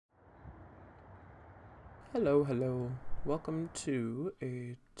Hello, hello. Welcome to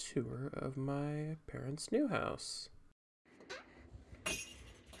a tour of my parents' new house.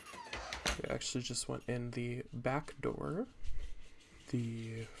 We actually just went in the back door.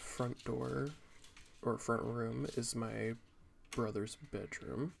 The front door, or front room, is my brother's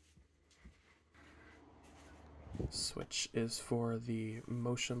bedroom. Switch is for the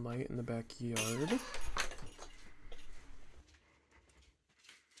motion light in the backyard.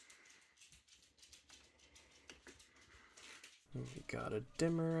 We got a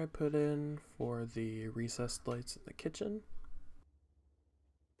dimmer I put in for the recessed lights in the kitchen.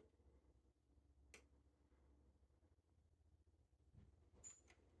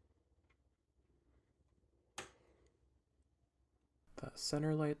 The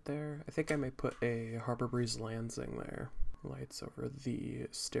center light there. I think I may put a Harbor Breeze Lansing there. Lights over the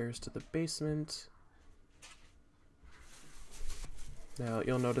stairs to the basement. Now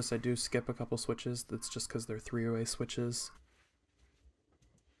you'll notice I do skip a couple switches. That's just because they're three-way switches.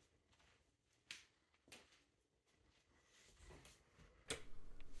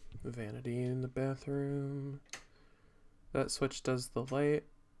 Vanity in the bathroom. That switch does the light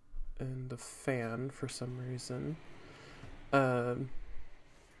and the fan for some reason. The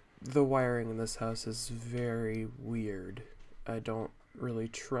wiring in this house is very weird. I don't really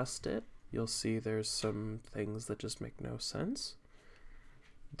trust it. You'll see there's some things that just make no sense.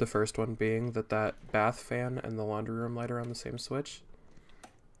 The first one being that bath fan and the laundry room light are on the same switch.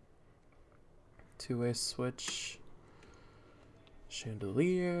 Two-way switch.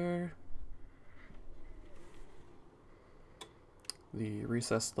 Chandelier. The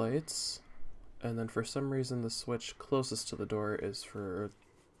recessed lights. And then for some reason the switch closest to the door is for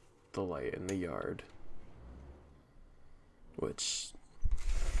the light in the yard. Which,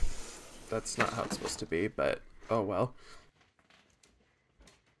 that's not how it's supposed to be, but oh well.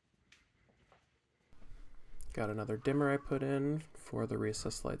 Got another dimmer I put in for the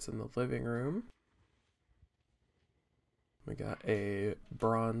recessed lights in the living room. We got a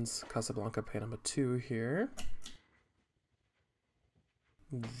bronze Casablanca Panama 2 here.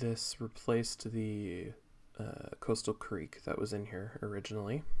 This replaced the Coastal Creek that was in here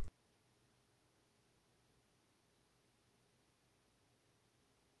originally.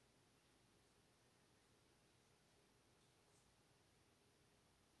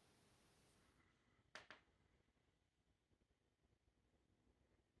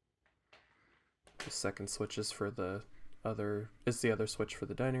 The second switch is for the other switch for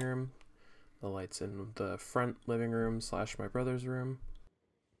the dining room. The lights in the front living room / my brother's room.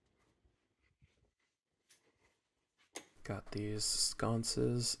 Got these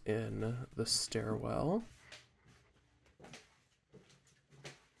sconces in the stairwell.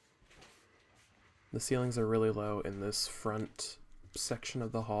 The ceilings are really low in this front section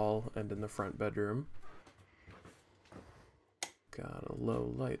of the hall and in the front bedroom. Got a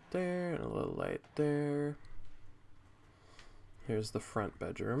low light there and a low light there. Here's the front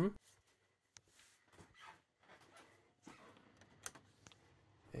bedroom.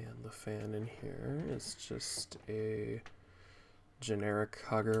 And the fan in here is just a generic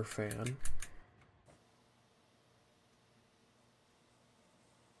Hugger fan.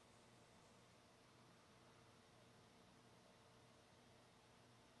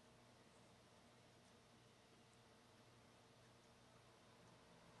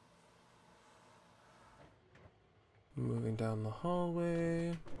 Moving down the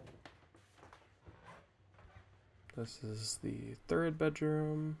hallway. This is the third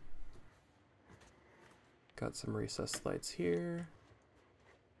bedroom. Got some recessed lights here.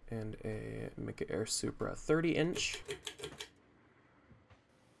 And a Mica Air Supra 30-inch.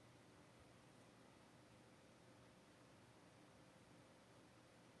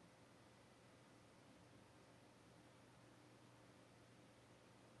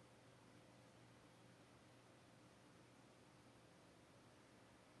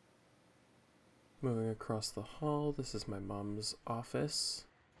 Moving across the hall, this is my mom's office.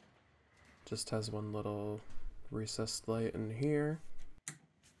 Just has one little recessed light in here.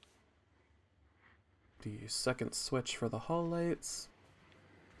 The second switch for the hall lights.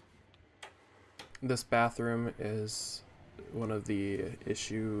 This bathroom is one of the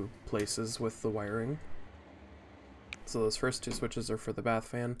issue places with the wiring. So those first two switches are for the bath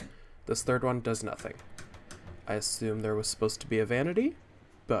fan. This third one does nothing. I assume there was supposed to be a vanity,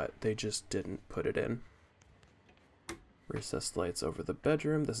 but they just didn't put it in. Recessed lights over the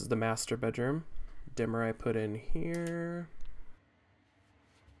bedroom. This is the master bedroom. Dimmer I put in here.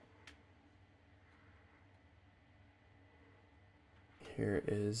 Here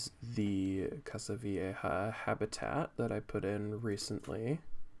is the Casa Vieja habitat that I put in recently.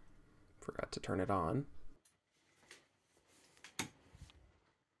 Forgot to turn it on.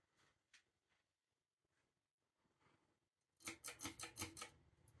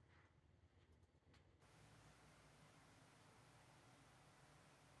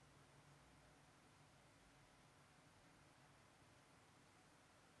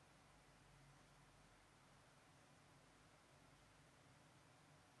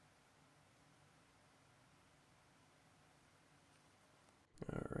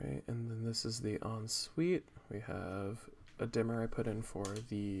 this is the ensuite. We have a dimmer I put in for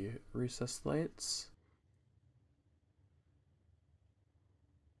the recessed lights.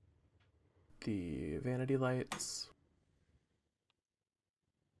 The vanity lights.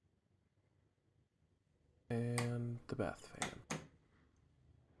 And the bath fan.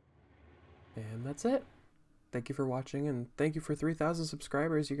 And that's it. Thank you for watching, and thank you for 3,000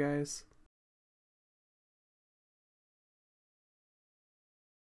 subscribers, you guys.